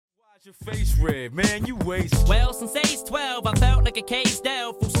Your face red, man, you waste. Well, since age 12, I felt like a caged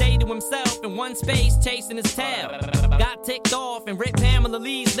elf who stayed to himself in one space, chasing his tail. Got ticked off and ripped Pamela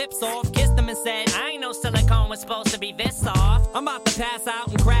Lee's lips off, kissed him and said, I ain't know silicone was supposed to be this soft. I'm about to pass out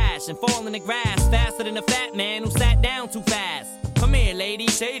and crash and fall in the grass faster than a fat man who sat down too fast. Come here, lady.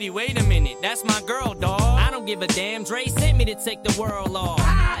 Shady, wait a minute. That's my girl, dawg. I don't give a damn. Dre sent me to take the world off.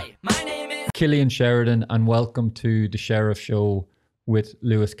 Hi, my name is Killian Sheridan, and welcome to the Sheriff Show with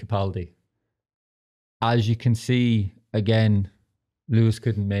Lewis Capaldi. As you can see, again, Lewis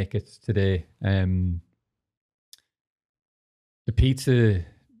couldn't make it today. The pizza,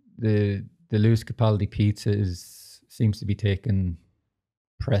 the Lewis Capaldi pizza seems to be taking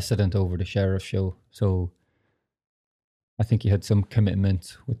precedent over the Sheriff Show. So I think he had some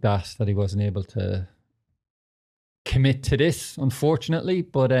commitment with that he wasn't able to commit to this, unfortunately.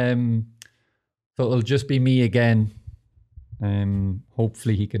 But so it'll just be me again.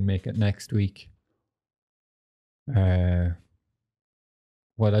 Hopefully he can make it next week. Well,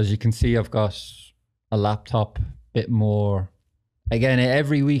 as you can see, I've got a laptop, bit more. Again,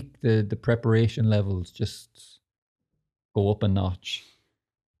 every week the preparation levels just go up a notch.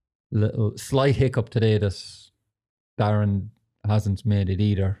 Little slight hiccup today that Darren hasn't made it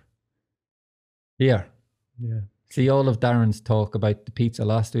either. Here. Yeah. See all of Darren's talk about the pizza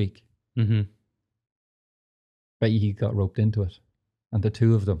last week. Mm-hmm. Bet you he got roped into it. And the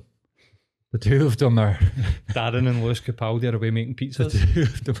two of them are... Darren and Lewis Capaldi are away making pizzas. The two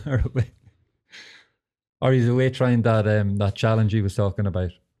of them are away. Or he's away trying that challenge he was talking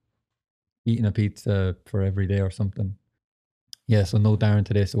about. Eating a pizza for every day or something. Yeah, so no Darren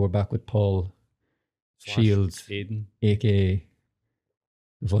today, so we're back with Paul Shields, Aidan. aka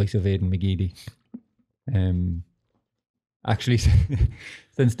the voice of Aidan McGeady. Actually,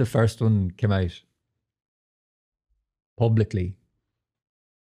 since the first one came out publicly,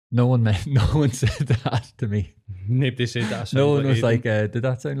 no one said that to me. Nobody said that. No one was Aidan. like, did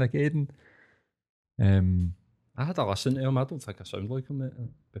that sound like Aidan? I had a listen to him. I don't think I sound like him, mate. I'll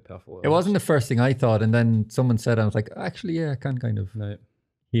be perfectly It wasn't the first thing I thought, and then someone said it, I was like, actually, yeah, I can kind of honest.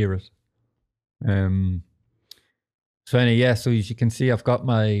 hear it. So anyway, yeah, so as you can see, I've got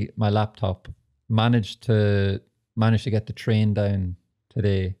my laptop. Managed to get the train down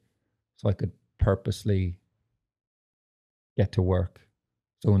today so I could purposely get to work.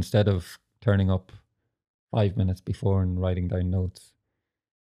 So instead of turning up 5 minutes before and writing down notes,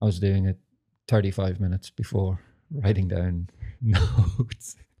 I was doing it 35 minutes before writing down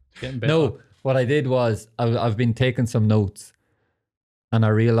notes. Getting better. No, what I did was I've been taking some notes, and I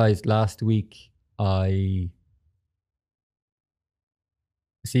realized last week because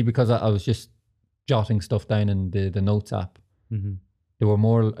I was just jotting stuff down in the notes app. Mm-hmm. They were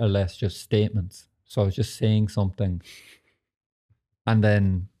more or less just statements. So I was just saying something, and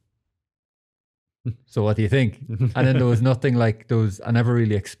then, so what do you think? And then there was nothing like those. I never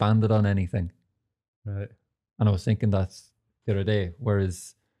really expanded on anything. Right. And I was thinking that the other day.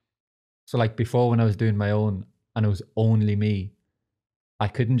 Whereas, so like before when I was doing my own and it was only me, I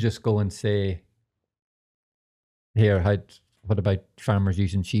couldn't just go and say, here, what about farmers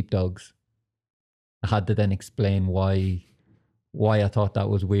using sheepdogs? I had to then explain why I thought that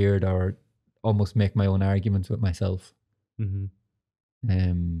was weird, or almost make my own arguments with myself. Mm-hmm.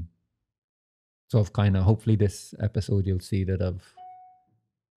 So I've kind of, hopefully this episode you'll see that I've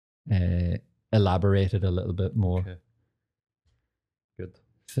elaborated a little bit more. Okay. Good.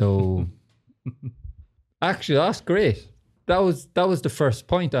 So actually that's great. That was the first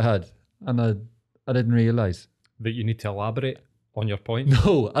point I had, and I didn't realize That you need to elaborate on your point.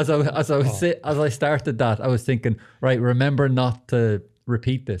 No, as I started that, I was thinking, right, remember not to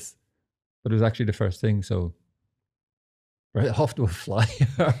repeat this. But it was actually the first thing, so right off to a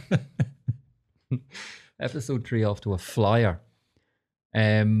flyer. Episode 3 off to a flyer.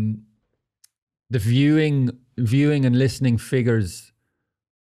 The viewing and listening figures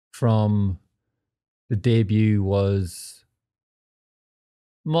from the debut was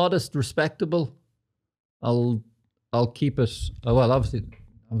modest, respectable. I'll keep it. Well, obviously,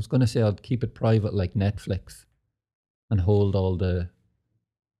 I was going to say I'll keep it private like Netflix, and hold all the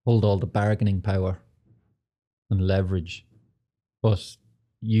bargaining power and leverage. But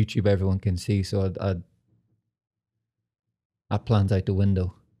YouTube, everyone can see, so that plan's out the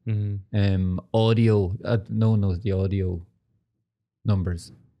window. Mm-hmm. Audio, no one knows the audio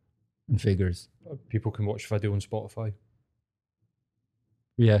numbers and figures. People can watch video on Spotify.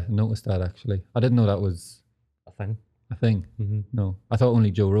 Yeah, I noticed that actually. I didn't know that was I think. a thing. Mm-hmm. No, I thought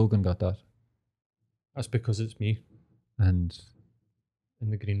only Joe Rogan got that. That's because it's me And in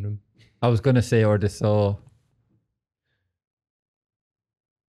the green room. I was going to say, or they saw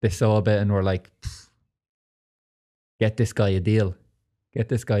they saw a bit and were like, get this guy a deal. Get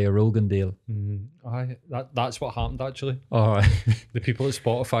this guy a Rogan deal. That's what happened actually. All right. The people at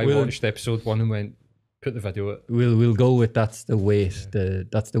Spotify We'll- watched episode 1 and went, put the video up. We'll go with that's the weight.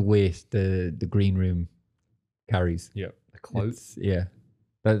 The green room carries. Yeah, the clout. Yeah.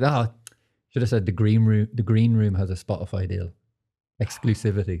 But should have said the green room. The green room has a Spotify deal,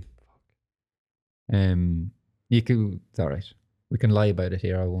 exclusivity. You could. It's all right. We can lie about it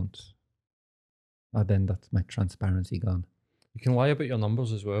here. I won't. Then that's my transparency gone. You can lie about your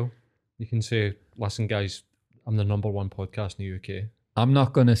numbers as well. You can say, listen, guys, I'm the #1 podcast in the UK. I'm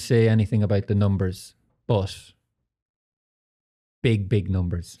not going to say anything about the numbers, but big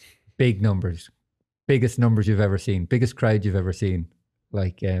numbers, big numbers, biggest numbers you've ever seen, biggest crowd you've ever seen.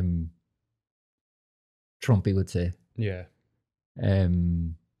 Like Trumpy would say. Yeah.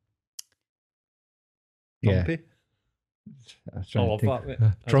 Yeah. Trumpy? I was I trying to love think. that, mate.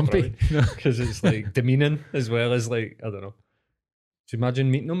 That's Trumpy. Because it's like demeaning as well as like, I don't know. Do you imagine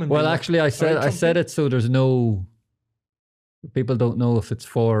meeting them? And Well, being like, actually, I said "Alright, I said Trumpy?" it so there's no people don't know if it's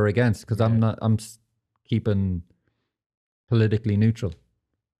for or against because I'm Yeah. not. I'm keeping politically neutral.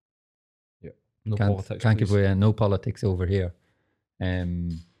 No Can't politics. give please. away no politics over here.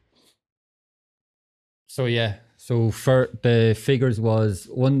 So yeah. So for the figures was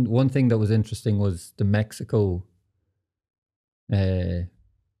one thing that was interesting was the Mexico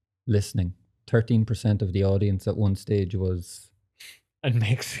listening. 13% of the audience at one stage was In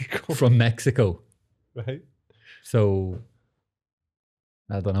Mexico. from Mexico. Right. So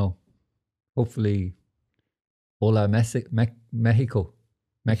I don't know. Hopefully, hola Mexico.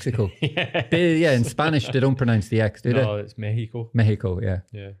 Yeah. In Spanish they don't pronounce the X, do No, they? it's Mexico. Mexico, yeah.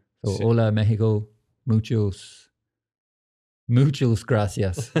 Yeah. So Si- hola Mexico, muchos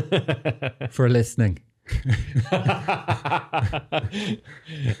gracias for listening.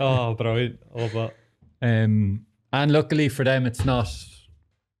 Oh, brilliant. I love that. And luckily for them, it's not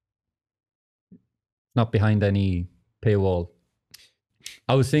behind any paywall.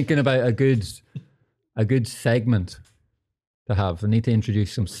 I was thinking about a good segment to have. I need to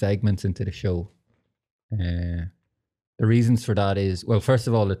introduce some segments into the show. The reasons for that is, well, first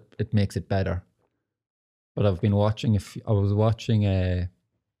of all, it makes it better. But I've been watching. I was watching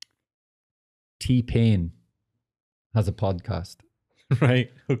T-Pain has a podcast.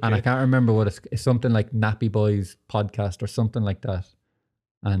 Right. Okay. And I can't remember what it's something like Nappy Boys podcast or something like that.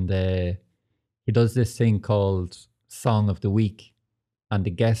 And he does this thing called Song of the Week. And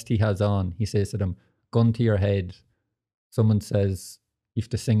the guest he has on, he says to them, gun to your head. Someone says you have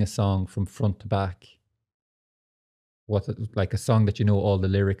to sing a song from front to back. Like a song that you know all the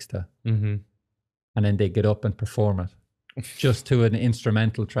lyrics to. Mm-hmm. And then they get up and perform it just to an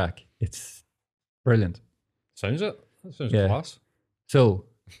instrumental track. It's brilliant. Sounds it. That sounds Yeah. class. So,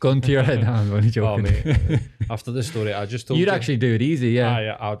 gun to your head. No, I'm only joking. mate. After the story I just told You'd you. actually do it easy,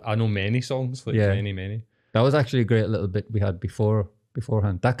 yeah. I know many songs. Like Yeah. many. That was actually a great little bit we had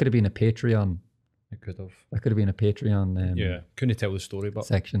beforehand. That could have been a Patreon. I could have. That could have been a Patreon Yeah. Couldn't tell the story, but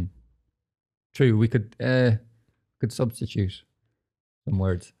section. True, we could substitute some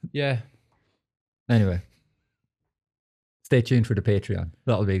words. yeah. Anyway, stay tuned for the Patreon.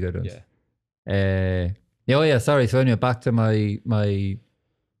 That'll be a good one. Yeah. Oh yeah, sorry. So anyway, back to my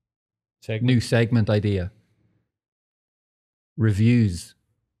Segment. new segment idea. Reviews.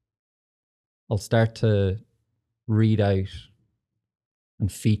 I'll start to read out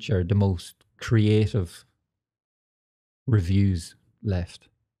and feature the most creative reviews left.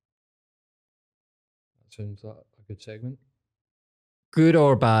 Sounds like a good segment. Good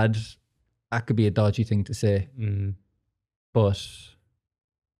or bad, that could be a dodgy thing to say, Mm-hmm. but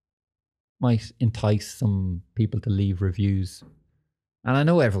might entice some people to leave reviews. And I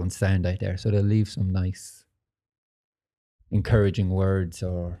know everyone's sound out there, so they'll leave some nice, encouraging words,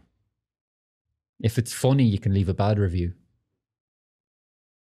 or if it's funny, you can leave a bad review.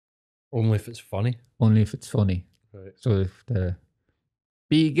 Only if it's funny. Only if it's funny. Right. So if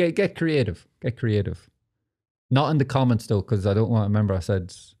get creative, get creative. Not in the comments though, because I don't want. Remember, I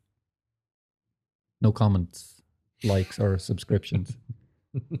said no comments, likes, or subscriptions.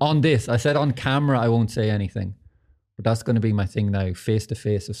 On this, I said on camera, I won't say anything, but that's going to be my thing now. Face to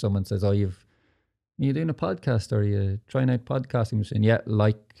face, if someone says, "Oh, are you doing a podcast? Or are you trying out podcasting?" I'm saying, "Yeah,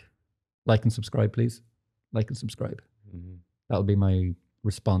 like and subscribe, please. Like and subscribe." Mm-hmm. That'll be my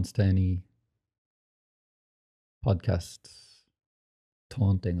response to any podcast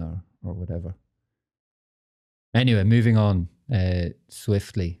taunting or whatever. Anyway, moving on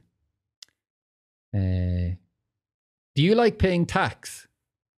swiftly. Do you like paying tax?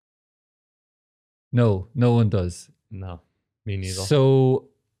 No one does. No, me neither. So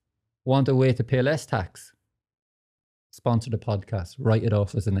Want a way to pay less tax? Sponsor the podcast. Write it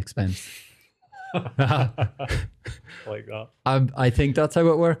off as an expense. Like that. I think that's how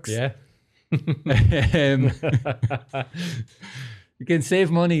it works. Yeah. You can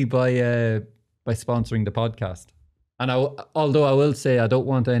save money by sponsoring the podcast. And although I will say I don't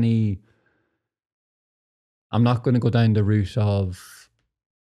want any, I'm not going to go down the route of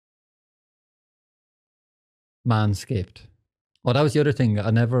Manscaped. Oh, that was the other thing. I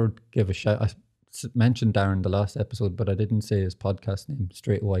never give a shout. I mentioned Darren the last episode, but I didn't say his podcast name,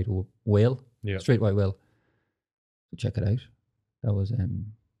 Straight White Whale. Yeah. Straight White Whale. So check it out. That was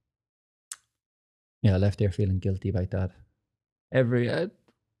I left there feeling guilty about that.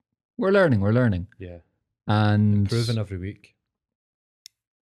 We're learning. Yeah. And Improving every week.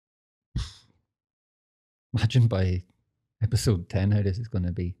 imagine by episode 10 how this is going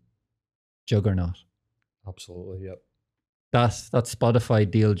to be. Juggernaut. Absolutely, yep. That Spotify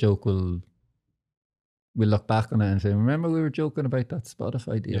deal joke we'll look back on it and say, remember we were joking about that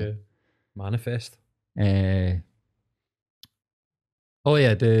Spotify deal? Yeah. Manifest. Oh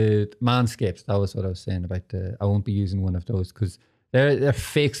yeah, the Manscaped. That was what I was saying about I won't be using one of those because they're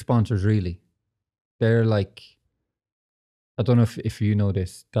fake sponsors. Really, they're like, I don't know if you know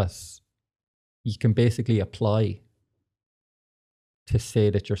this. You can basically apply to say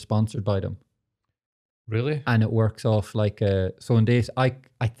that you're sponsored by them, Really? and it works off like so in this. I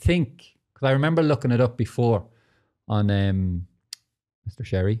think because I remember looking it up before on Mr.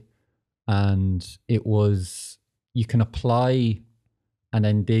 Sherry, and it was you can apply. And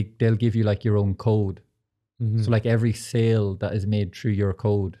then they'll give you like your own code. Mm-hmm. So like every sale that is made through your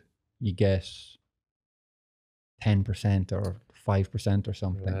code, you get 10% or 5% or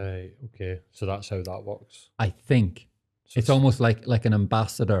something. Right, okay. So that's how that works. I think. So It's almost like an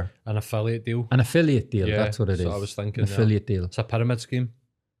ambassador. an affiliate deal. An affiliate deal, Yeah, that's what it is. so I was thinking An that. affiliate deal. It's a pyramid scheme.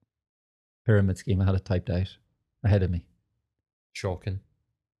 Pyramid scheme. I had it typed out ahead of me. Shocking.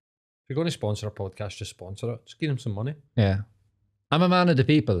 If you're going to sponsor a podcast, just sponsor it. Just give them some money. Yeah. I'm a man of the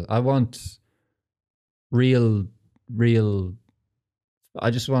people. I want real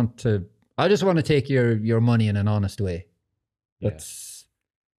I just want to take your money in an honest way. Yeah. That's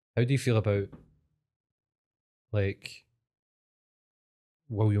How do you feel about like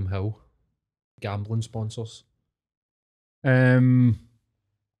William Hill gambling sponsors? Since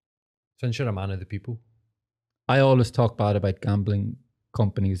you're a man of the people. I always talk bad about gambling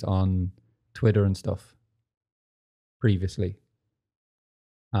companies on Twitter and stuff previously.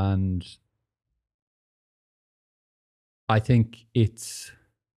 And I think it's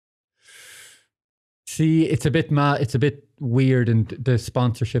a bit it's a bit weird in the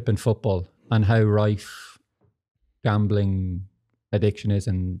sponsorship in football and how rife gambling addiction is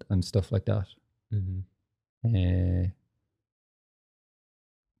and stuff like that. Mm-hmm.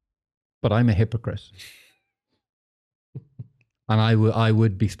 But I'm a hypocrite. And I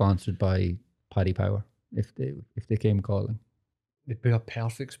would be sponsored by Paddy Power if they came calling. They'd be a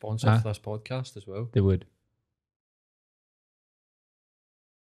perfect sponsor for this podcast as well. They would.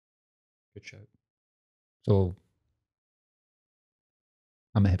 Good shout. So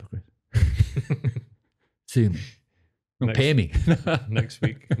I'm a hypocrite. Sue me. Don't pay me. Next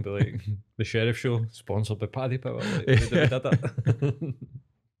week can be like the Sheriff Show, sponsored by Paddy Power. Like, we did that.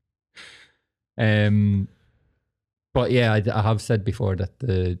 But yeah, I have said before that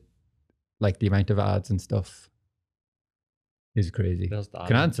the amount of ads and stuff is crazy. There's that.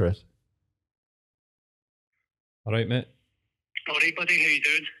 Can I answer it? All right, mate. All right, buddy. How you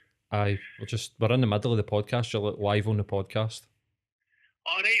doing? Aye, we're in the middle of the podcast. You're live on the podcast.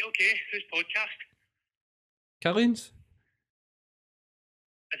 All right, okay. Whose podcast? Killian's?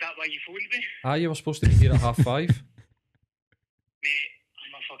 Is that why you phoned me? Aye, you were supposed to be here at 5:30. Mate,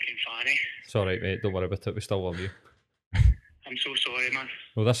 I'm a fucking fanny. It's all right, mate. Don't worry about it. We still love you. I'm so sorry, man.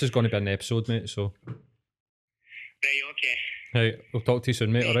 Well, this is going to be an episode, mate, so... Right, okay. Hey, we'll talk to you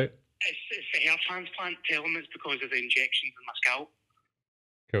soon, mate, all right? It's the hair transplant. Tell them it's because of the injections in my scalp.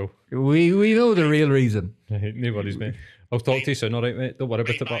 Cool. We know the real reason. Right, no worries, mate. I'll talk to you soon, all right, mate? Don't worry about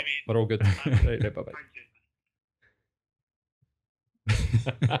Right, it, bye, but mate. we're all good. Right, bye-bye.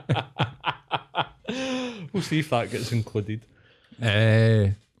 We'll see if that gets included.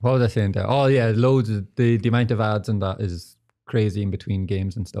 What was I saying there? Oh yeah, loads of the amount of ads and that is crazy in between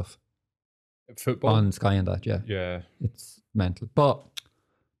games and stuff Football? on Sky and that. Yeah, Yeah. it's mental. But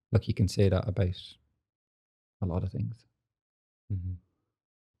look, you can say that about a lot of things. Mm-hmm.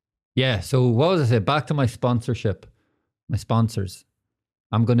 Yeah. So what was I saying? Back to my sponsorship, my sponsors.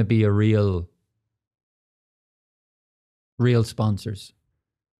 I'm going to be a real sponsors.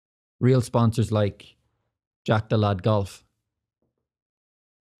 Real sponsors like Jack the Lad Golf.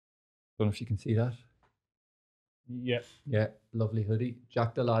 Don't know if you can see that. Yeah. Yeah, lovely hoodie.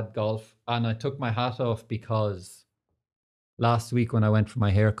 Jack the Lad Golf. And I took my hat off because last week when I went for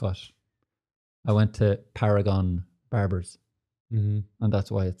my haircut, I went to Paragon Barbers. Mm-hmm. And that's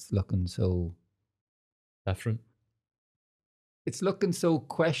why it's looking so... Different. It's looking so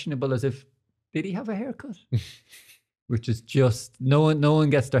questionable, as if, did he have a haircut? Which is just... No one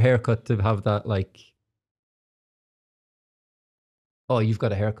gets their haircut to have that, like... Oh, you've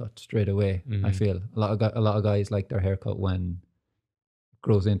got a haircut straight away. I Mhm. feel a lot of guys like their haircut when it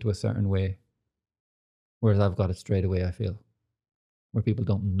grows into a certain way, whereas I've got it straight away. I feel where people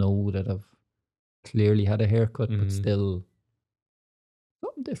don't know that I've clearly had a haircut, but Mhm. still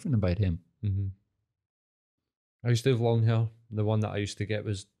something different about him. Mm-hmm. I used to have long hair. The one that I used to get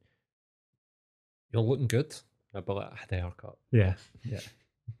was, "You're looking good." I'd be like, "I had a haircut." Yeah,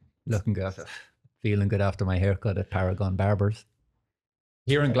 looking good, feeling good after my haircut at Paragon Barbers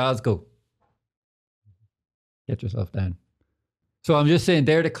here in Glasgow. Get yourself down. So I'm just saying,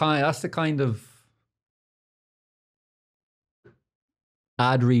 that's the kind of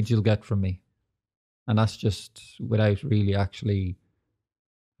ad reads you'll get from me. And that's just without really actually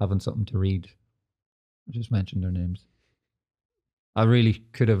having something to read. I just mentioned their names. I really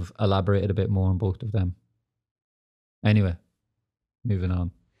could have elaborated a bit more on both of them. Anyway, moving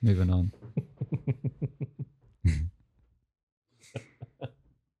on.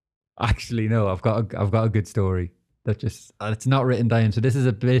 Actually, no, I've got a good story that just, it's not written down. So this is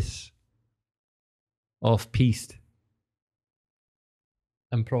a bit off-piste.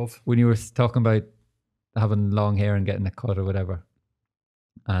 Improv. When you were talking about having long hair and getting a cut or whatever,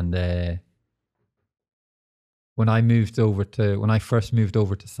 and when I first moved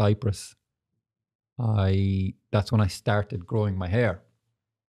over to Cyprus, that's when I started growing my hair.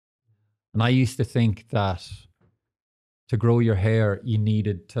 And I used to think that to grow your hair, you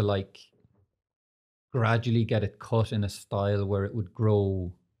needed to like gradually get it cut in a style where it would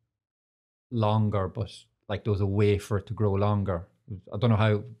grow longer, but like there was a way for it to grow longer. I don't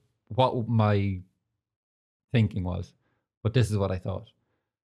know what my thinking was, but this is what I thought.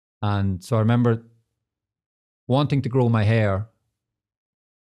 And so I remember wanting to grow my hair,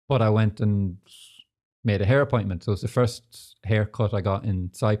 but I went and made a hair appointment. So it's the first haircut I got in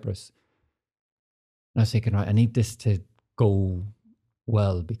Cyprus. And I was thinking, right, I need this to go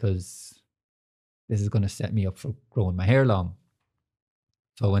well because this is going to set me up for growing my hair long.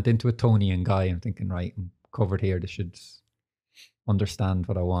 So I went into a Tony and Guy. I'm thinking, right, I'm covered here. They should understand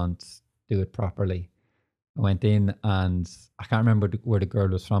what I want, do it properly. I went in and I can't remember where the girl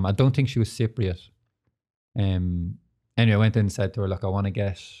was from. I don't think she was Cypriot. Anyway, I went in and said to her, look, I want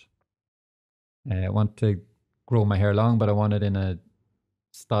to grow my hair long, but I want it in a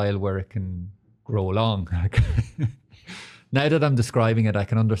style where it can grow long. Now that I'm describing it, I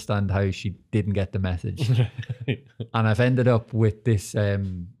can understand how she didn't get the message. And I've ended up with this,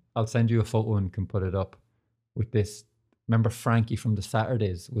 I'll send you a photo and can put it up, with this. Remember Frankie from the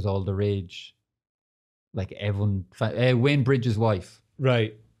Saturdays was all the rage. Like everyone, Wayne Bridges' wife.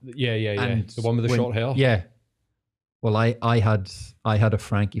 Right. Yeah. And The one with the short hair. Yeah. Well, I had a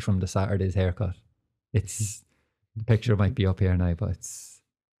Frankie from the Saturdays haircut. It's the picture might be up here now, but it's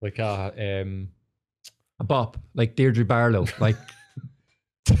Like a bop, like Deirdre Barlow. Like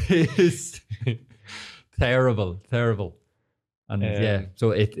it's terrible. And yeah,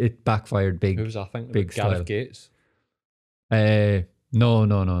 so it backfired big. who was I thinking? big Gareth style. Gates.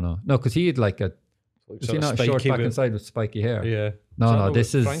 No, because he had like a, Like was sort he of not short spiky back bit. inside with spiky hair? Yeah. No, Is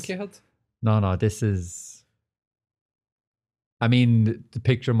this that is what Frankie had. No, this is. I mean, the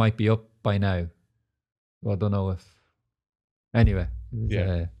picture might be up by now. So I don't know if. Anyway, it was,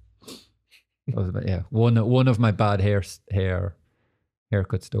 Yeah. that was about, yeah, one of my bad haircut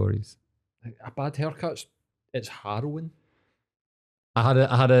stories. A bad haircut. It's harrowing.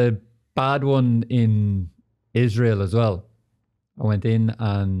 I had a bad one in Israel as well. I went in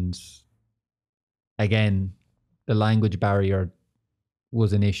and again, the language barrier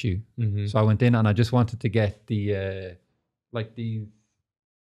was an issue. Mm-hmm. So I went in and I just wanted to get the like these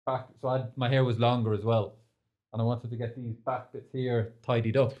back. So my hair was longer as well, and I wanted to get these back bits here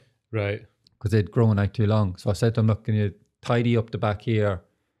tidied up Right. because they'd grown out too long. So I said to him, "Look, can you tidy up the back here,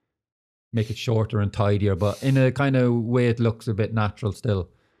 make it shorter and tidier, but in a kind of way it looks a bit natural still."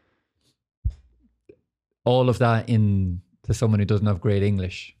 All of that to someone who doesn't have great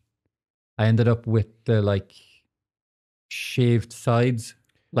English. I ended up with the like shaved sides,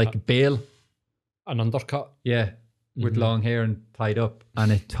 like Bale. An undercut. Yeah, with Mhm. long hair and tied up.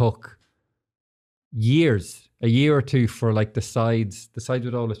 And it took years, a year or two for like the sides. The sides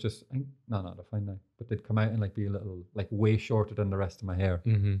would always just, no, they're fine now. But they'd come out and like be a little, like way shorter than the rest of my hair.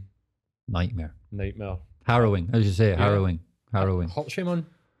 Mm-hmm. Nightmare. Harrowing. As you say, Yeah. harrowing. Hot shame on.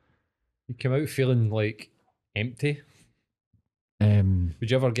 You came out feeling like empty. Would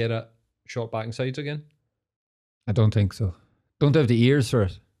you ever get it shot back and sides again? I don't think so. Don't have the ears for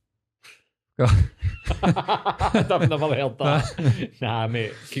it. I've never heard that. Nah,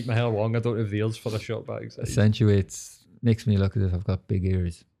 mate. Keep my hair long. I don't have the ears for the shot back and sides. Accentuates, makes me look as if I've got big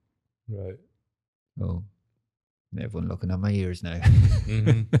ears. Right. Oh, everyone looking at my ears now.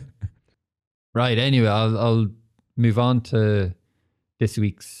 Mm-hmm. Right. Anyway, I'll move on to this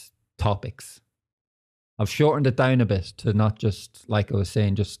week's topics. I've shortened it down a bit to not just, like I was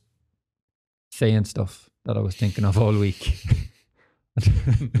saying, just saying stuff that I was thinking of all week.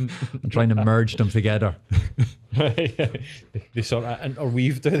 I'm trying to merge them together. They sort of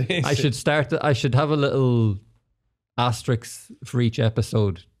interweave, do they? I should have a little asterisk for each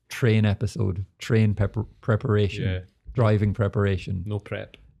episode. Train preparation, Yeah. driving preparation. No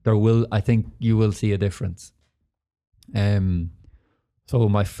prep. I think you will see a difference. So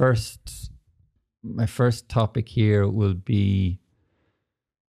my first topic here will be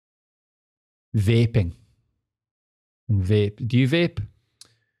vaping. And vape. Do you vape?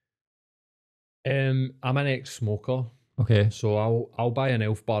 I'm an ex-smoker, Okay. so I'll buy an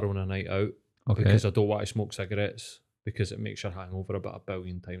Elf bar on a night out Okay. because I don't want to smoke cigarettes because it makes your hangover about 1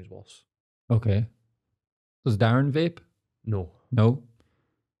 billion times worse. Okay. Does Darren vape? No. No.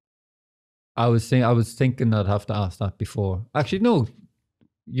 I was thinking I'd have to ask that before. Actually, no.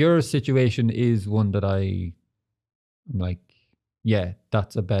 Your situation is one that I'm like, yeah,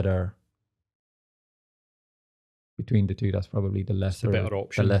 that's a better. Between the two, that's probably the lesser, better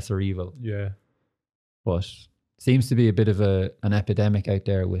option. the lesser evil. Yeah. But seems to be a bit of an epidemic out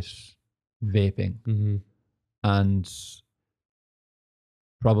there with vaping, Mm-hmm. and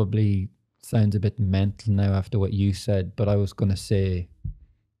probably sounds a bit mental now after what you said. But I was going to say,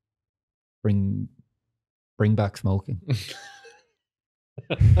 bring back smoking.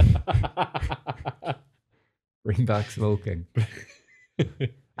 Bring back smoking.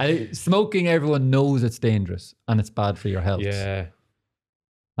 Smoking, everyone knows it's dangerous and it's bad for your health. Yeah.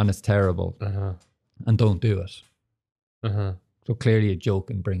 And it's terrible. Uh-huh. And don't do it. Uh-huh. So clearly a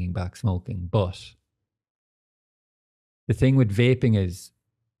joke in bringing back smoking. But the thing with vaping is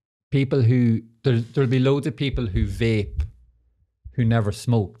people who, there'll be loads of people who vape who never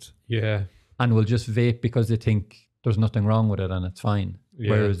smoked Yeah. and will just vape because they think there's nothing wrong with it and it's fine.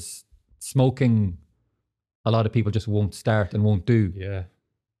 Yeah. Whereas smoking, a lot of people just won't start and won't do. Yeah.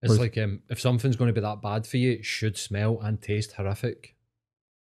 It's Whereas- like if something's going to be that bad for you, it should smell and taste horrific.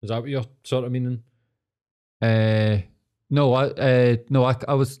 Is that what you're sort of meaning? No,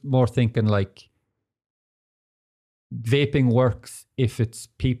 I was more thinking like vaping works if it's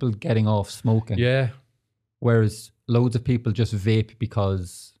people getting off smoking. Yeah. Whereas loads of people just vape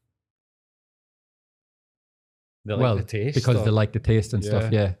because They like the taste. because they like the taste and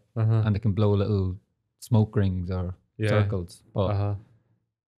stuff, yeah. Uh-huh. And they can blow little smoke rings or Yeah. circles. But Uh-huh.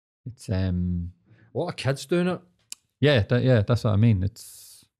 it's What are kids doing it? that's what I mean.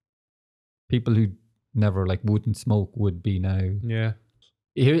 It's people who never like wouldn't smoke would be now. Yeah.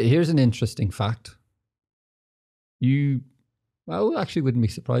 Here's an interesting fact. I actually wouldn't be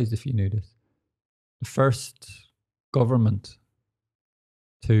surprised if you knew this. The first government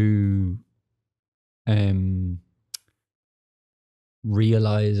to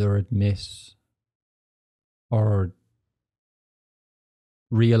realize or admit or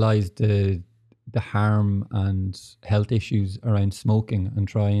realize the harm and health issues around smoking and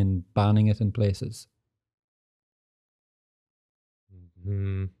try and banning it in places.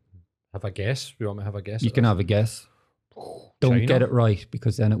 Have a guess? You want me to have a guess? You can have a guess. Don't China? get it right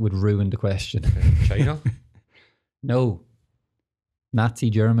because then it would ruin the question. China? No. Nazi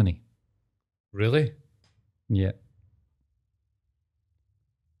Germany. Really? Yeah.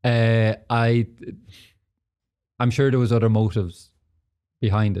 I'm sure there was other motives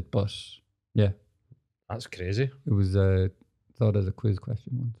behind it, but yeah, That's crazy. it was thought as a quiz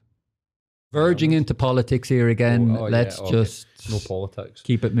question once. Verging into politics here again. Oh, yeah, Let's okay. just No politics.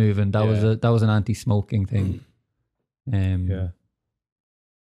 keep it moving. That was an anti-smoking thing. Yeah.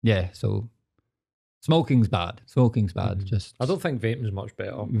 Yeah. So smoking's bad. Smoking's bad. Just I don't think vaping's much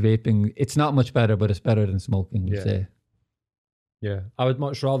better. vaping. It's not much better, but it's better than smoking. We'll Yeah. say. Yeah. I would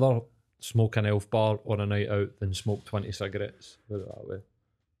much rather smoke an Elf bar on a night out than smoke 20 cigarettes. Put it that way.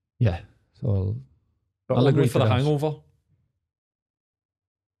 Yeah. So But I'll only agree for to the that. hangover.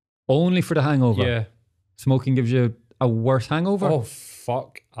 only for the hangover. Yeah. Smoking gives you a worse hangover Oh,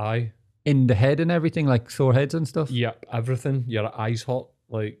 fuck. Aye. in the head and everything, like sore heads and stuff. Yep. Everything. Your eyes hot.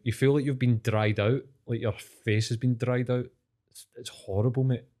 Like, you feel like you've been dried out. Like, your face has been dried out. It's horrible,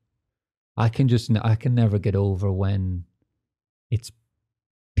 mate. I can never get over when it's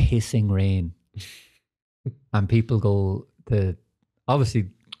pissing rain and people go to, obviously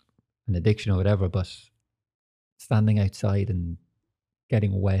an addiction or whatever, but standing outside and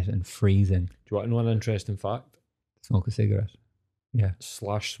getting wet and freezing. Do you want to know an interesting fact? Smoke a cigarette. Yeah.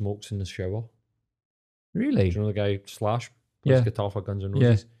 Slash smokes in the shower. Really? Do you know the guy Slash plays Yeah. guitar for Guns N'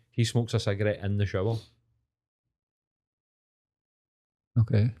 Roses? He smokes a cigarette in the shower.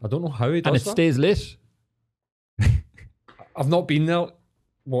 Okay. I don't know how he does And it that. stays lit. I've not been there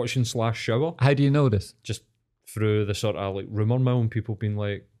watching Slash shower. How do you know this? Just through the sort of like rumour mill and people being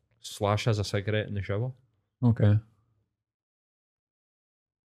like, Slash has a cigarette in the shower. Okay.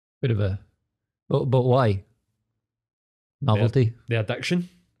 Bit of a, but why? Novelty. The addiction.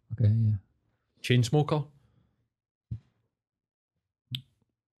 Okay, yeah. Chain smoker.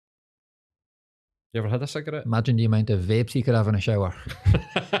 You ever had a cigarette? Imagine the amount of vapes you could have in a shower.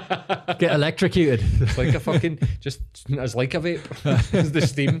 Get electrocuted. It's like a fucking, it's like a vape. It's the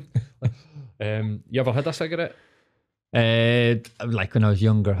steam. You ever had a cigarette? Like when I was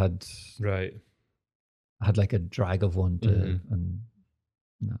younger, I Right. had like a drag of one and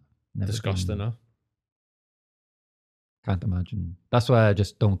no, never Disgusting, been- huh? Can't imagine. That's why I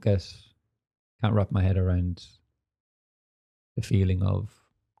just can't wrap my head around the feeling of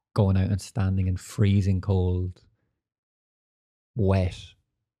going out and standing in freezing cold, wet,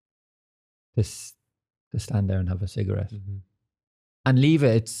 to stand there and have a cigarette and leave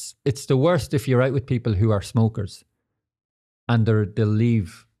it. It's the worst if you're out with people who are smokers and they'll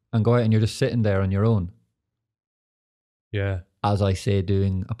leave and go out and you're just sitting there on your own. Yeah. As I say,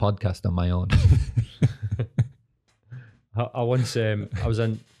 doing a podcast on my own. I once, I was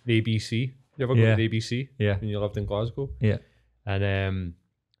in the ABC. You ever go Yeah. to the ABC? Yeah. When you lived in Glasgow? Yeah. And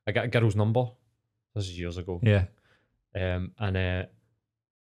I got a girl's number. This is years ago. Yeah. And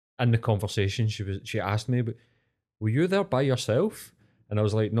in the conversation, she asked me, "But were you there by yourself?" And I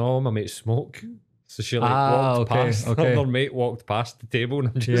was like, "No, my mates smoke." So she walked okay, past. okay. Her mate walked past the table, and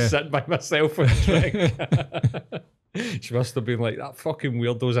I'm just Yeah. sitting by myself with a drink. She must have been like, "That fucking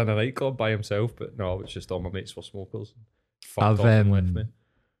weirdo's in a nightclub by himself." But no, it's just all my mates were smokers. Fucked off and left me.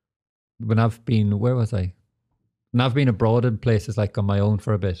 When I've been, where was I? When I've been abroad in places like on my own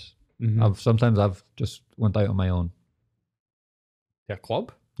for a bit, Mm-hmm. I've just went out on my own. Yeah,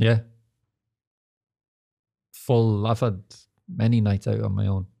 club. Yeah. I've had many nights out on my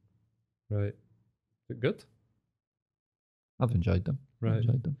own. Right. Is it good? I've enjoyed them. Right.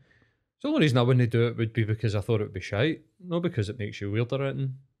 Enjoyed them. So the only reason I wouldn't do it would be because I thought it would be shite. No, because it makes you weird or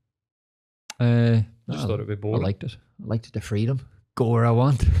anything. I Just thought it'd be I boring. liked it. I liked the freedom. Go where I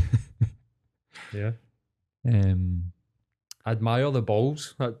want. Yeah. I Admire the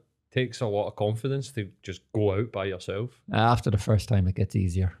balls. That takes a lot of confidence to just go out by yourself. After the first time, it gets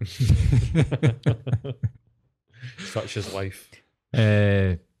easier. Such is life.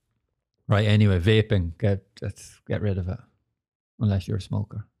 Right. Anyway, vaping. Get rid of it. Unless you're a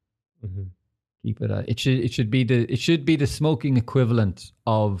smoker, Mm-hmm. keep it. It should be the smoking equivalent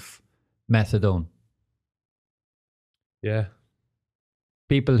of methadone. Yeah.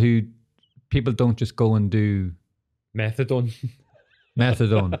 People don't just go and do Methadone.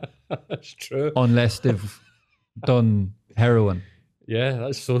 methadone That's true. unless they've done heroin, Yeah,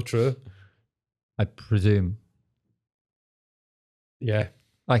 that's so true. I presume. Yeah.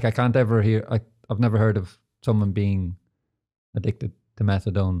 Like I can't ever hear. I've never heard of someone being addicted to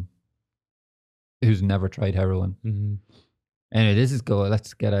methadone who's never tried heroin. Mm-hmm. Anyway, this is go.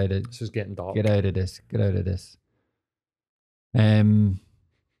 Let's get out of This is getting dark. Get out of this. Get out of this.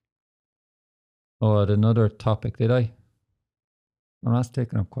 Oh, I had another topic, did I? Well, that's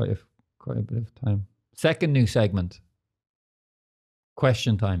taking up quite a bit of time. Second new segment.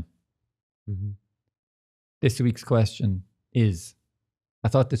 Question time. Mm-hmm. This week's question is, I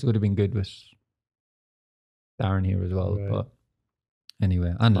thought this would have been good with Darren here as well, Right. but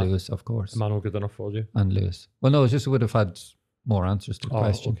anyway, and Ma- Lewis, of course. Am I not good enough for you? And Lewis. Well, no, it just would have had more answers to the Oh,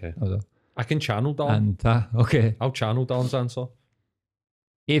 question. okay. That was all. I can channel down. And okay. I'll channel Dan's answer.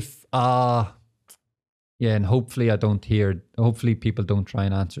 If yeah, and hopefully people don't try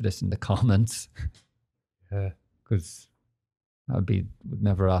and answer this in the comments, Yeah. because would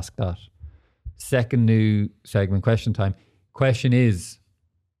never ask that. Second new segment, question time. Question is,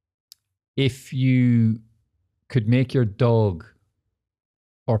 if you could make your dog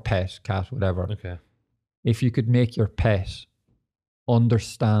or pet, cat, whatever, Okay. if you could make your pet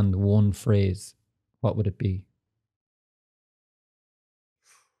understand one phrase, what would it be?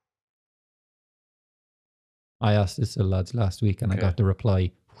 I asked this to the lads last week and I Okay. got the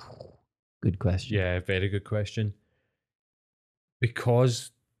reply. Good question. Yeah, very good question.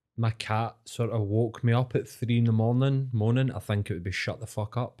 Because my cat sort of woke me up at 3 in the morning, moaning, I think it would be shut the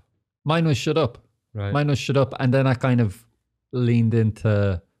fuck up. Mine was shut up. Right. Mine was shut up. And then I kind of leaned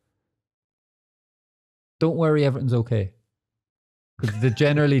into, don't worry, everything's okay. Because they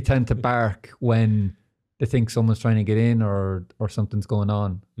generally tend to bark when they think someone's trying to get in or something's going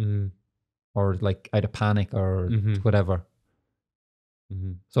on. Or like out of panic or whatever.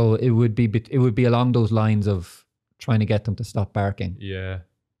 So it would be along those lines of trying to get them to stop barking. Yeah.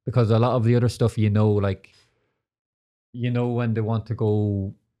 Because a lot of the other stuff, like, when they want to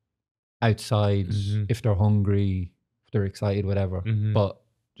go outside, if they're hungry, if they're excited, whatever. But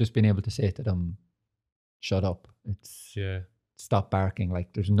just being able to say to them, shut up. It's stop barking.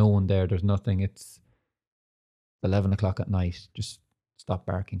 Like, there's no one there. There's nothing. It's 11 o'clock at night. Just stop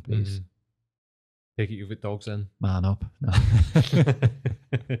barking, please. Take it you've got dogs in. Man up. No.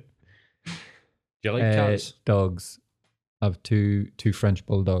 Do you like cats? Dogs. I have two French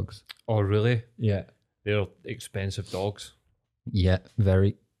bulldogs. Oh, really? Yeah. They're expensive dogs. Yeah,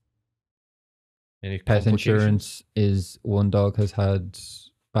 very. Any Pet complications? insurance is one dog has had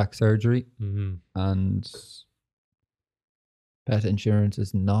back surgery, and pet insurance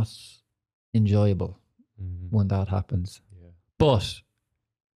is not enjoyable when that happens. Yeah. But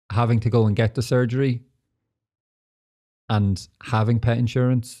having to go and get the surgery and having pet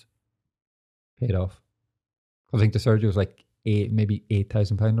insurance paid off. I think the surgery was like maybe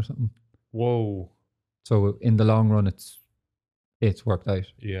 £8,000 or something. Whoa. So in the long run, it's worked out.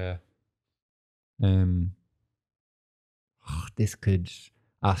 Yeah. This could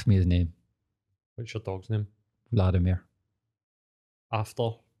ask me his name. What's your dog's name? Vladimir. After?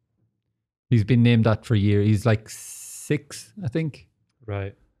 He's been named that for a year. He's like 6, I think.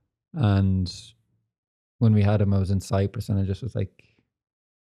 Right. And when we had him, I was in Cyprus, and I just was like,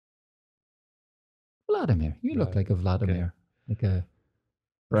 Vladimir, you look Right. like a Vladimir, Okay.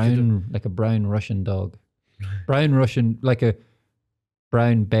 like a brown Russian dog, brown Russian, like a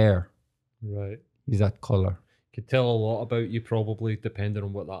brown bear. Right. He's that color. Could tell a lot about you probably depending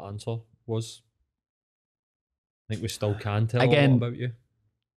on what that answer was. I think we still can tell a Again, lot about you.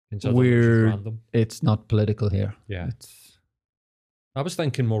 Considering it's just random. It's not political here. Yeah. It's I was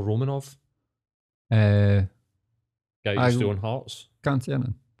thinking more Romanov. uh, Guy I- who's doing hearts. can't say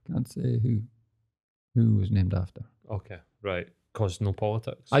anything. Can't say who was named after. Okay. Right. Cause no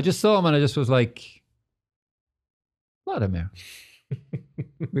politics. I just saw him and I just was like, Vladimir.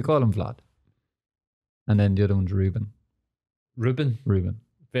 We call him Vlad. And then the other one's Ruben. Ruben.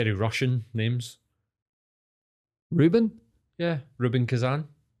 Very Russian names. Ruben? Yeah. Ruben Kazan.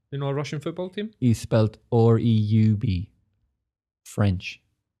 You know a Russian football team? He's spelled R-E-U-B. French.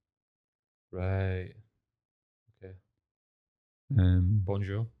 Right. Okay.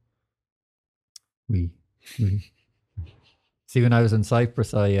 Bonjour. Oui. See, when I was in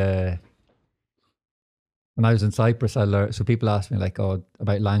Cyprus, I learned. So people ask me like,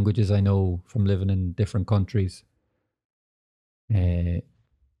 about languages I know from living in different countries.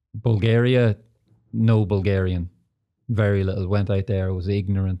 Bulgaria, no Bulgarian, very little. Went out there, was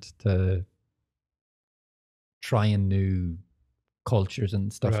ignorant to trying new cultures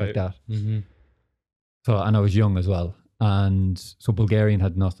and stuff like that. So, and I was young as well, and so Bulgarian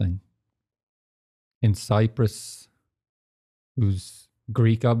had nothing. In Cyprus, it was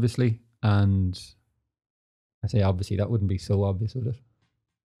Greek, obviously, and I say obviously, that wouldn't be so obvious, would it?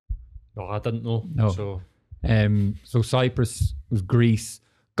 No, I didn't know. No. So So Cyprus was Greece.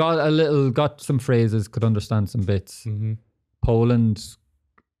 Got some phrases, could understand some bits.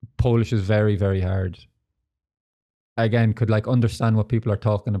 Polish is very, very hard. Again, could like understand what people are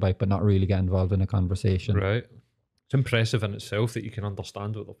talking about, but not really get involved in a conversation. right. It's impressive in itself that you can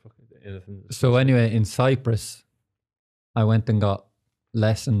understand what the fuck anything. So anyway, in Cyprus, I went and got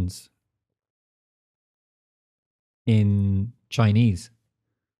lessons in Chinese,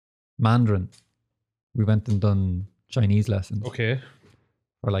 Mandarin. We went and done Chinese lessons Okay.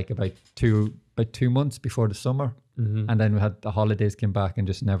 for like about 2 months before the summer, and then we had the holidays came back and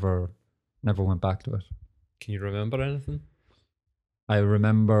just never went back to it. Can you remember anything? I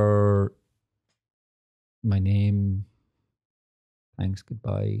remember my name, thanks,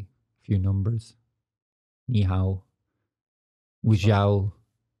 goodbye, a few numbers, ni hao, wu zhao,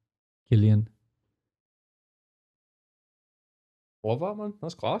 Killian, Love that, man.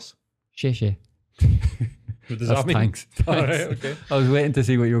 That's class. she she. What does That's that mean? thanks. All right. Thanks. Okay. I was waiting to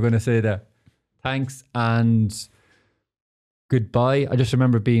see what you were going to say there. Thanks and goodbye. I just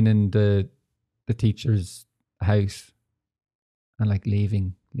remember being in the teacher's house and like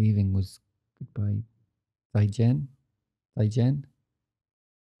leaving was goodbye. Zaijian? I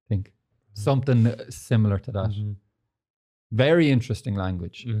think something similar to that. Very interesting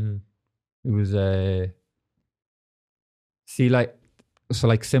language. Mm-hmm. It was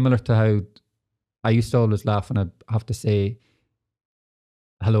like similar to how I used to always laugh when I'd have to say,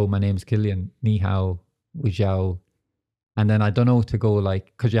 hello, my name's Killian, ni hao, wu jiao. And then I don't know to go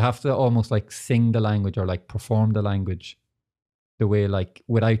like, because you have to almost like sing the language or like perform the language the way like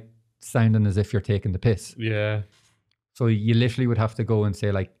without sounding as if you're taking the piss. Yeah. So you literally would have to go and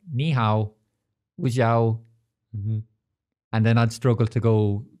say like, ni hao, wu jiao. Mm-hmm. And then I'd struggle to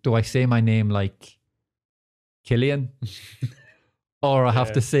go, do I say my name like Killian? Or I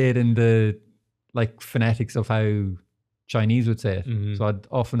have to say it in the like phonetics of how Chinese would say it. Mm-hmm. So I'd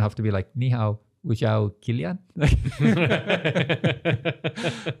often have to be like, ni hao, wu jiao, Killian.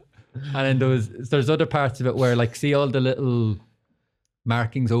 And then there's other parts of it where like, see all the little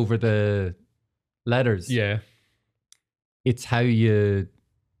markings over the letters. Yeah. It's how you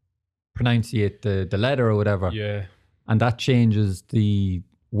pronunciate the letter or whatever. Yeah. And that changes the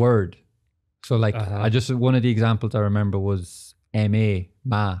word. So like one of the examples I remember was M-A,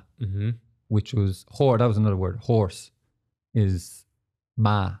 ma, Mm-hmm. which was horse. That was another word. Horse is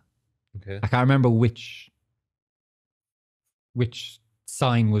ma. Okay. I can't remember which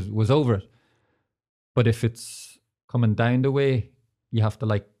sign was over it. But if it's coming down the way, you have to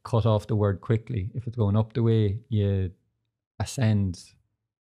like cut off the word quickly. If it's going up the way, you ascend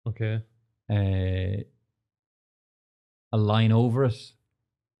Okay. a line over it.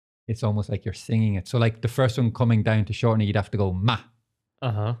 It's almost like you're singing it. So like the first one coming down to shorten it, you'd have to go ma,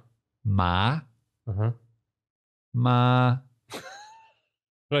 Uh-huh. ma, Uh-huh. ma.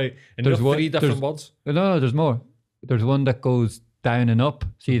 Right. And There's there's one- three different there's- words? No, there's more. There's one that goes down and up.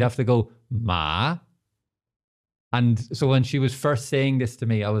 So you'd have to go ma. And so when she was first saying this to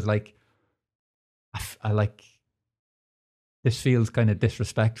me, I was like, I like, this feels kind of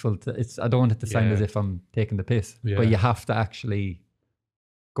disrespectful. I don't want it to sound Yeah. as if I'm taking the piss. Yeah. But you have to actually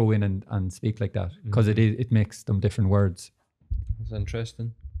go in and speak like that because it makes them different words. That's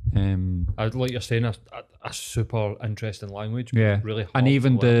interesting. I'd Like you're saying, a super interesting language. But Yeah. Really hard and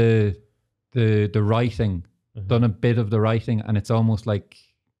even to learn. the writing, done a bit of the writing, and it's almost like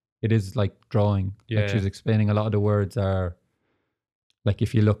it is like drawing. Yeah. Like she was explaining, a lot of the words are like,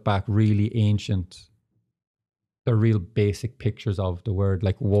 if you look back, really ancient. They're real basic pictures of the word.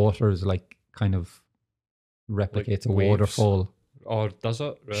 Like water is like kind of replicates a waves. waterfall. Or does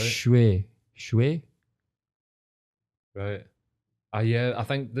it? Right. Shui. Right. Yeah, I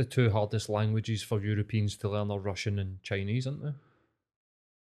think the two hardest languages for Europeans to learn are Russian and Chinese, aren't they?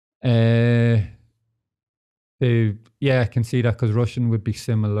 I can see that because Russian would be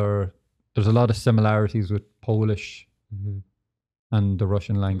similar. There's a lot of similarities with Polish and the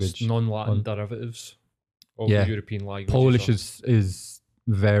Russian language. It's non-Latin derivatives of Yeah. the European languages. Polish are- is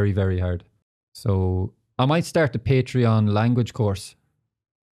very, very hard. So I might start the Patreon language course.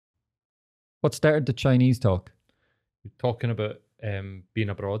 What started the Chinese talk? You're talking about being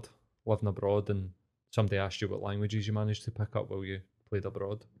abroad, living abroad, and somebody asked you what languages you managed to pick up while you played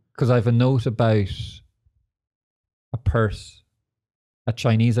abroad. Because I have a note about a purse, a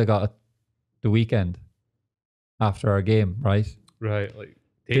Chinese I got at the weekend after our game, right? Right, like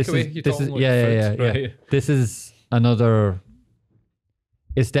This takeaway. is- You're this talking is- like yeah, food, yeah. right? This is another.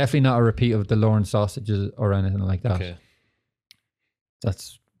 It's definitely not a repeat of the Lorne sausages or anything like that. Okay.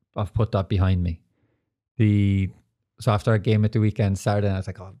 I've put that behind me. So after our game at the weekend, Saturday, I was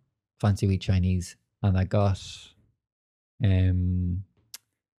like, oh, fancy wee Chinese. And I got a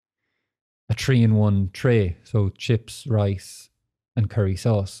 3-in-1 tray. So chips, rice, and curry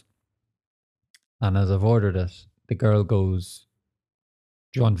sauce. And as I've ordered it, the girl goes,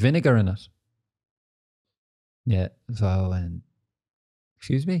 do you want vinegar in it? Yeah. So I went,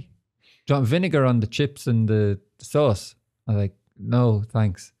 excuse me? Do you want vinegar on the chips and the sauce? I was like, no,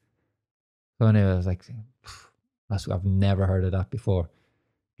 thanks. So anyway, I was like, I've never heard of that before.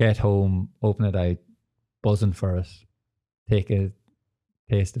 Get home, open it out, buzzing for it, take a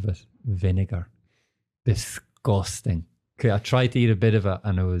taste of it. Vinegar. Disgusting. Okay, I tried to eat a bit of it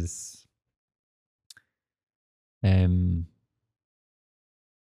and it was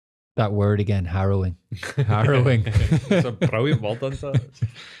that word again, harrowing. Harrowing. It's a brilliant word, isn't it?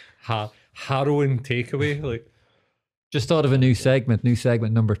 Harrowing takeaway. Like Just thought of a new segment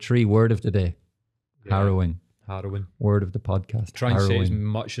number 3, word of the day. Yeah. Harrowing. Harrowing. Word of the podcast. Try and say as Harrowing.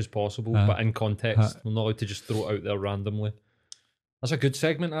 much as possible, but in context. We're not allowed to just throw it out there randomly. That's a good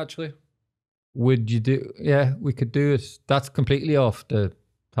segment, actually. Would you do? Yeah, we could do it. That's completely off the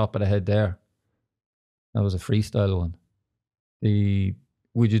top of the head there. That was a freestyle one.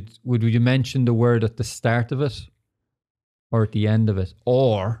 Would you mention the word at the start of it or at the end of it?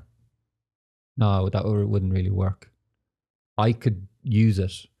 Or no, that wouldn't really work. I could use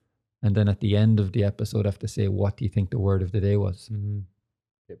it, and then at the end of the episode, I have to say, what do you think the word of the day was?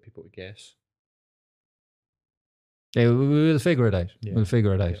 Get people to guess. Yeah, we'll figure it out. Yeah. We'll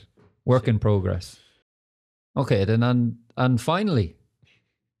figure it out. Yeah. Work in progress. Okay, then, and finally,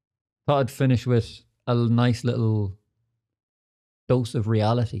 thought I'd finish with a nice little dose of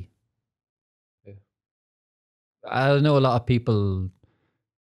reality. Yeah. I know a lot of people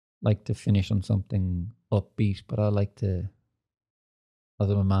like to finish on something upbeat, but I like to, as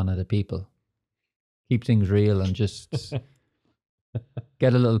I'm a man of the people, keep things real and just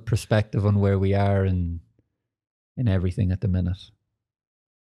get a little perspective on where we are in everything at the minute.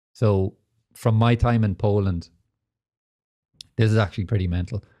 So from my time in Poland, this is actually pretty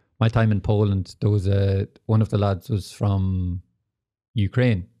mental. My time in Poland, there was one of the lads was from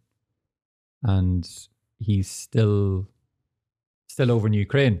Ukraine, and he's still over in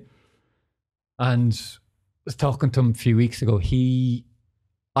Ukraine. And I was talking to him a few weeks ago.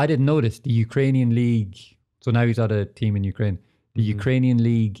 I didn't notice the Ukrainian league. So now he's at a team in Ukraine. The Ukrainian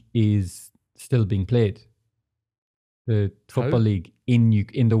league is still being played. The football league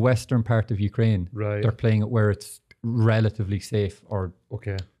in the western part of Ukraine. Right. They're playing it where it's relatively safe, or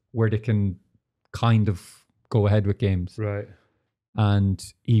Okay. where they can kind of go ahead with games. Right. And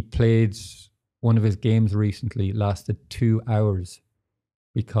he played one of his games recently, lasted 2 hours,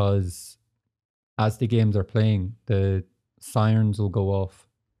 because as the games are playing, the sirens will go off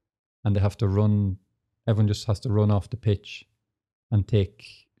and they have to run. Everyone just has to run off the pitch and take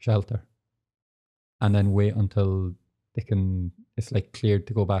shelter, and then wait until they can, it's like cleared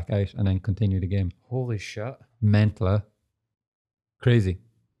to go back out, and then continue the game. Holy shit. Mental, huh? Crazy.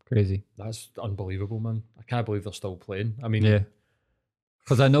 That's unbelievable, man. I can't believe they're still playing. I mean, Yeah.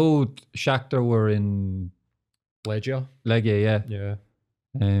 Because I know Shakhtar were in Legia. Legia, yeah. Yeah.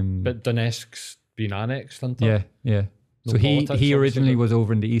 Um, But Donetsk's been annexed, isn't it? yeah. No So he politics, obviously, originally but- was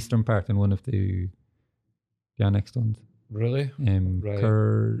over in the eastern part in one of the annexed ones. Really? Right.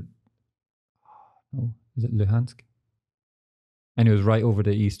 No, is it Luhansk? And it was right over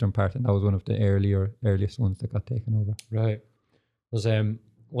the eastern part, and that was one of the earliest ones that got taken over. Right. There's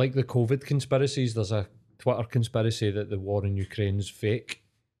like the COVID conspiracies, there's a Twitter conspiracy that the war in Ukraine's fake.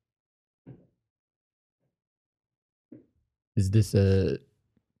 Is this I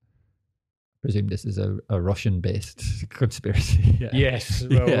presume this is a Russian-based conspiracy? Yeah. Yes.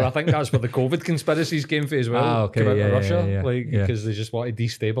 Well, Yeah. I think that's where the COVID conspiracies came from as well. Ah, okay, Came out of yeah, Russia, yeah. because they just want to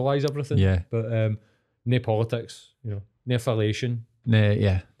destabilize everything. Yeah. But no politics, no affiliation.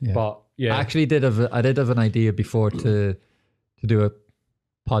 Yeah. But yeah. I actually did have an idea before to do a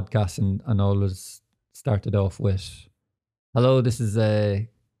podcast, and always started off with, hello, this is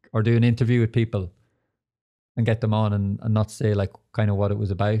or do an interview with people and get them on, and not say like kind of what it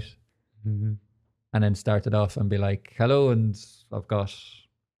was about. Mhm. And then started off and be like, hello, and I've got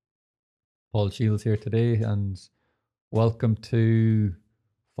Paul Shields here today, and welcome to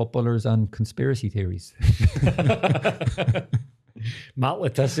Footballers and Conspiracy Theories. Matt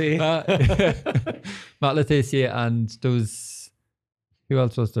Letizia. Matt Letizia, and those, who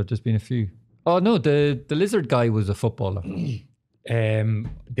else was there? Just been a few. Oh no, the lizard guy was a footballer.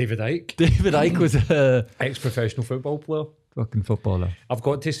 David Icke, David Icke was a ex-professional football player. fucking footballer. I've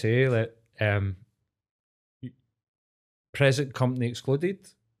got to say that present company excluded,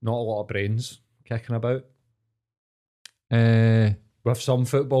 not a lot of brains kicking about with some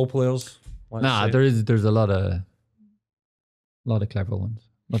football players. let's Nah, say. there's a lot of clever ones,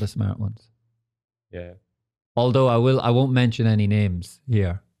 a lot of smart ones. Yeah. Although I won't mention any names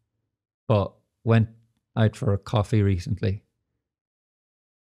here, but went out for a coffee recently,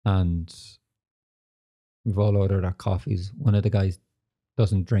 and we've all ordered our coffees. One of the guys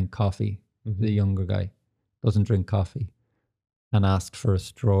doesn't drink coffee. Mhm. The younger guy doesn't drink coffee, and asked for a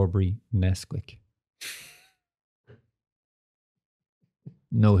strawberry Nesquik.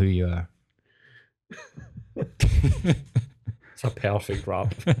 Know who you are. It's a perfect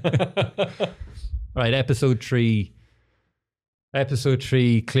rap. Right, episode 3. Episode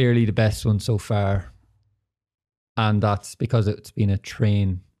 3, clearly the best one so far. And that's because it's been a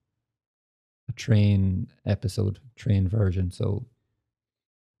train episode, train version. So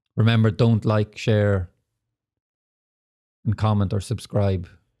remember, don't like, share, and comment or subscribe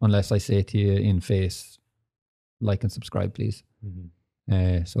unless I say to you in face, like and subscribe, please.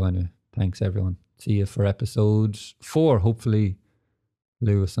 So anyway, thanks everyone. See you for episode 4. Hopefully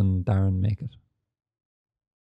Lewis and Darren make it.